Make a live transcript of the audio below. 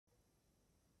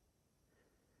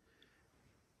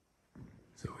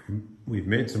So we've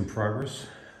made some progress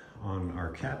on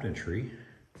our cabinetry.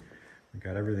 We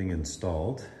got everything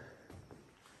installed.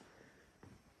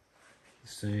 The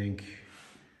sink,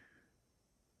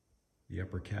 the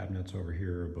upper cabinets over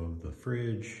here above the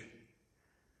fridge,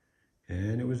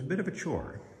 and it was a bit of a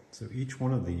chore. So each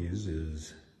one of these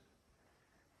is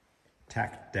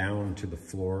tacked down to the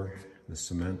floor, the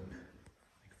cement.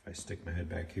 If I stick my head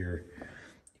back here,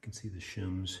 you can see the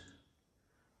shims.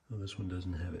 Oh, this one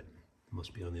doesn't have it.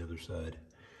 Must be on the other side.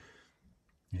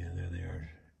 Yeah, there they are.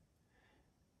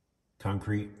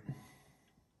 Concrete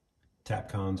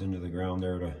Tapcons into the ground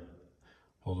there to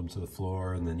hold them to the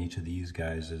floor, and then each of these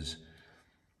guys is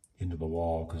into the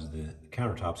wall because the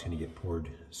countertop's going to get poured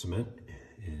cement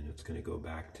and it's going to go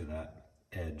back to that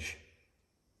edge.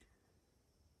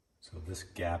 So this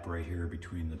gap right here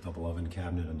between the double oven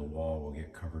cabinet and the wall will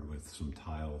get covered with some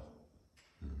tile.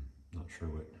 Not sure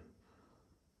what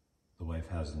the wife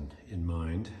has in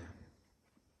mind.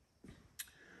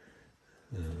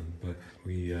 But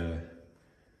we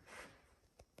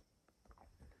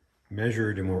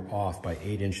measured and we're off by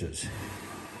 8 inches.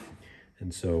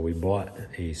 And so we bought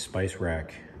a spice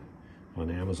rack on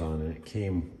Amazon, and it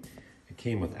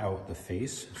came without the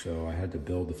face. So I had to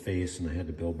build the face and I had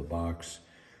to build the box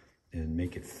and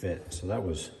make it fit. So that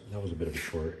was a bit of a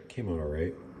chore. It came out all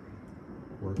right.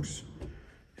 Works.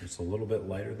 It's a little bit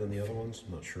lighter than the other ones.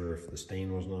 I'm not sure if the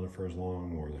stain wasn't on it for as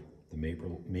long or the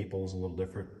maple is a little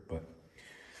different, but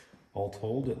all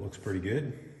told, it looks pretty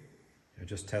good. I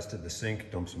just tested the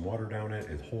sink, dumped some water down it.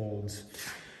 It holds,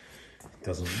 it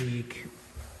doesn't leak.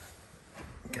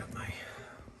 Got my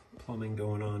plumbing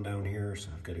going on down here, so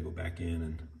I've got to go back in,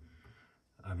 and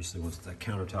obviously once the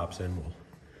countertop's in,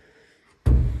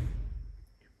 we'll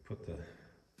put the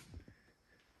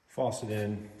faucet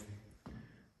in.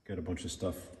 Got a bunch of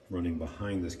stuff running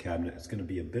behind this cabinet. It's going to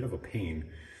be a bit of a pain.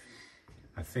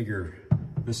 I figure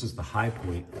this is the high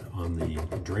point on the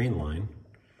drain line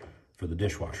for the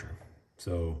dishwasher.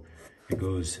 So it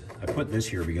goes, I put this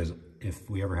here because if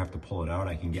we ever have to pull it out,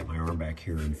 I can get my arm back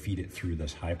here and feed it through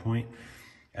this high point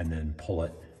and then pull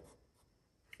it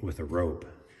with a rope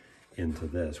into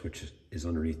this, which is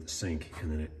underneath the sink,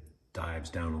 and then it dives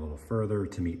down a little further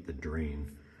to meet the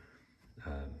drain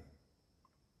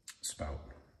spout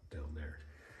down there.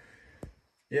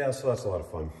 Yeah, so that's a lot of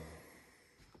fun.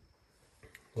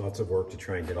 Lots of work to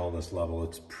try and get all this level.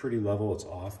 It's pretty level. It's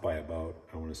off by about,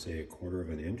 I want to say, 1/4 of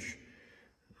an inch.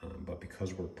 But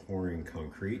because we're pouring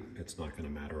concrete, it's not going to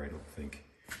matter, I don't think.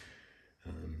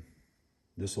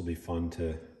 This will be fun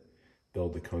to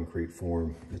build the concrete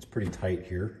form. It's pretty tight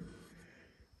here.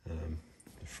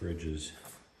 The fridge is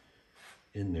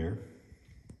in there,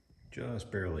 just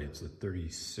barely. It's a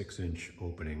 36-inch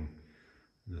opening.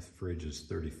 And the fridge is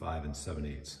 35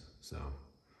 7/8. So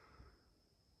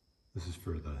this is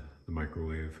for the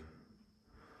microwave.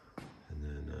 And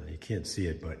then you can't see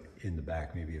it, but in the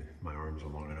back, maybe my arms are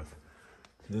long enough.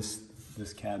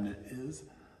 This cabinet is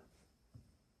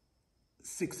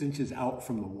 6 inches out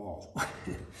from the wall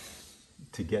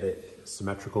to get it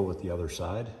symmetrical with the other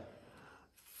side.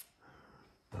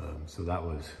 So that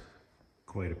was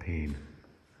quite a pain.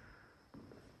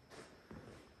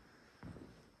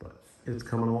 But it's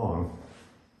coming along.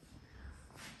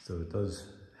 So it does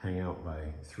hang out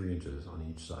by 3 inches on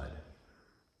each side.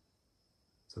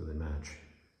 So they match.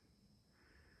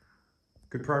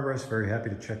 Good progress, very happy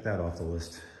to check that off the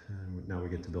list. And now we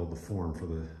get to build the form for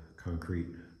the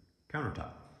concrete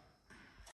countertop.